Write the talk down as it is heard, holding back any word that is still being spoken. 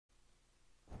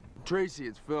Tracy,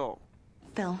 it's Phil.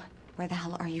 Phil, where the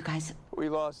hell are you guys? We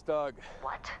lost Doug.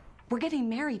 What? We're getting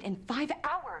married in 5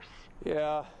 hours.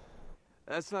 Yeah,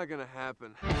 that's not gonna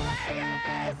happen.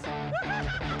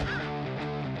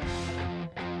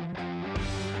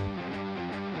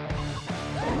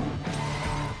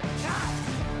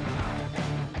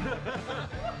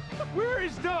 Where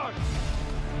is Doug?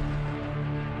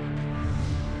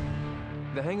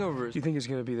 The Hangover, you think is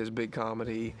going to be this big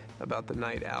comedy about the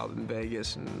night out in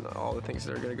Vegas and all the things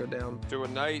that are going to go down. To a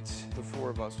night the four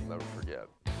of us will never forget.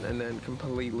 And then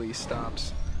completely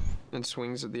stops and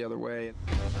swings it the other way.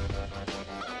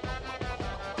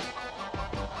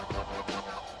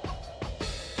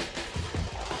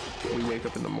 We wake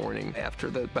up in the morning after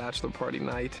the bachelor party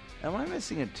night. Am I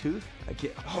missing a tooth? I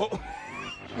can't. Oh.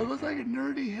 I look like a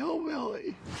nerdy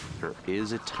hillbilly. There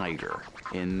is a tiger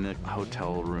in the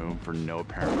hotel room for no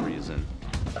apparent reason.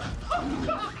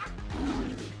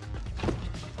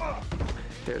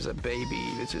 There's a baby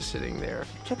that's just sitting there.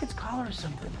 Check its collar or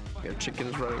something. We have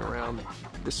chickens running around.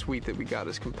 The suite that we got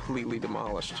is completely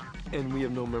demolished, and we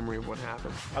have no memory of what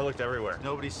happened. I looked everywhere.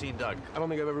 Nobody's seen Doug. I don't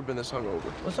think I've ever been this hungover.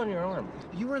 What's on your arm?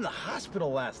 You were in the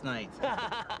hospital last night.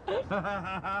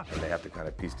 And they have to kind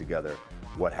of piece together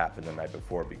what happened the night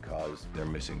before because they're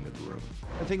missing the groom.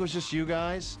 I think it was just you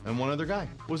guys and one other guy.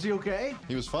 Was he okay?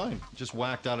 He was fine, just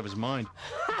whacked out of his mind.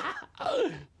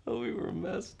 Oh, we were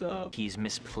messed up. He's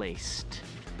misplaced,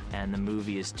 and the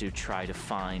movie is to try to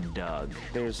find Doug.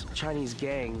 There's Chinese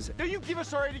gangs. Do you give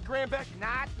us our 80 grand back?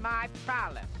 Not my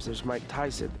problem. There's Mike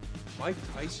Tyson. Mike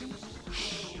Tyson?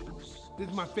 This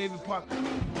is my favorite part.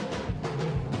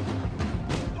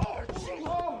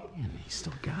 He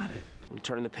still got it. You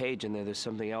turn the page and there's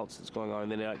something else that's going on,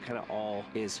 and then it kind of all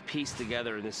is pieced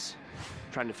together in this,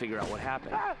 trying to figure out what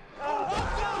happened.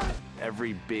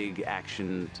 Every big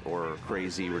action or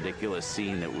crazy, ridiculous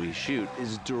scene that we shoot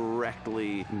is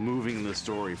directly moving the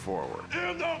story forward.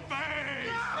 In the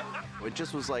face! It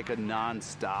just was like a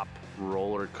non-stop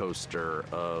roller coaster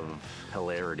of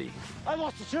hilarity. I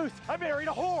lost a tooth. I married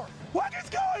a whore. What is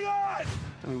going on?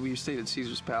 I mean, we stayed at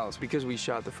Caesar's Palace because we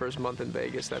shot the first month in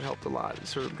Vegas. That helped a lot. It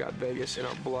sort of got Vegas in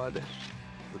our blood.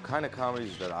 The kind of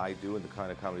comedies that I do and the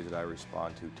kind of comedies that I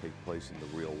respond to take place in the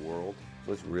real world.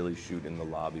 So let's really shoot in the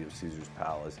lobby of Caesar's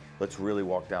Palace. Let's really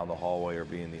walk down the hallway or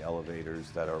be in the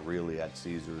elevators that are really at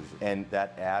Caesar's. And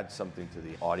that adds something to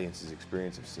the audience's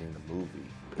experience of seeing the movie.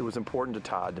 It was important to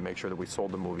Todd to make sure that we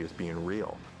sold the movie as being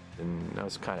real. And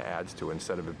that kind of adds to it,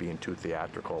 instead of it being too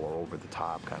theatrical or over the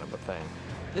top kind of a thing.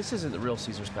 This isn't the real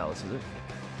Caesar's Palace, is it?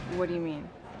 What do you mean?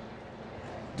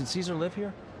 Did Caesar live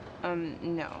here?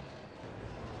 No.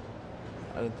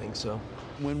 I didn't think so.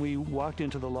 When we walked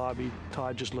into the lobby,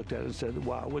 Todd just looked at it and said,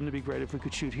 wow, wouldn't it be great if we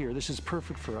could shoot here? This is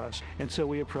perfect for us. And so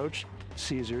we approached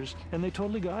Caesars, and they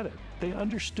totally got it. They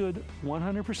understood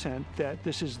 100% that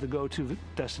this is the go-to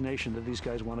destination that these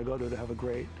guys want to go to have a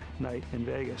great night in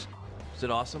Vegas. Is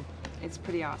it awesome? It's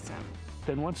pretty awesome.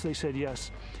 Then once they said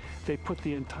yes, they put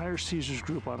the entire Caesars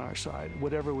group on our side.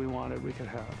 Whatever we wanted, we could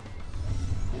have.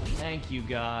 Thank you,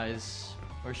 guys.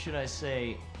 Or should I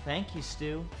say, thank you,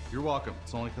 Stu. You're welcome.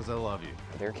 It's only because I love you.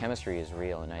 Their chemistry is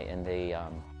real, and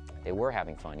they were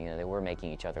having fun. You know, they were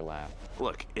making each other laugh.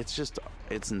 Look, it's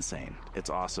insane. It's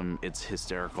awesome. It's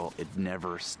hysterical. It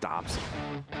never stops.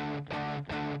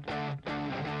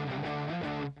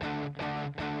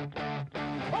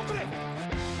 Open it!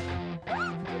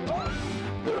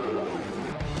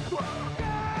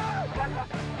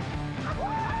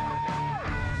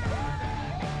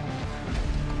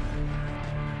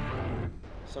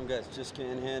 Some guys just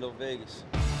can't handle Vegas.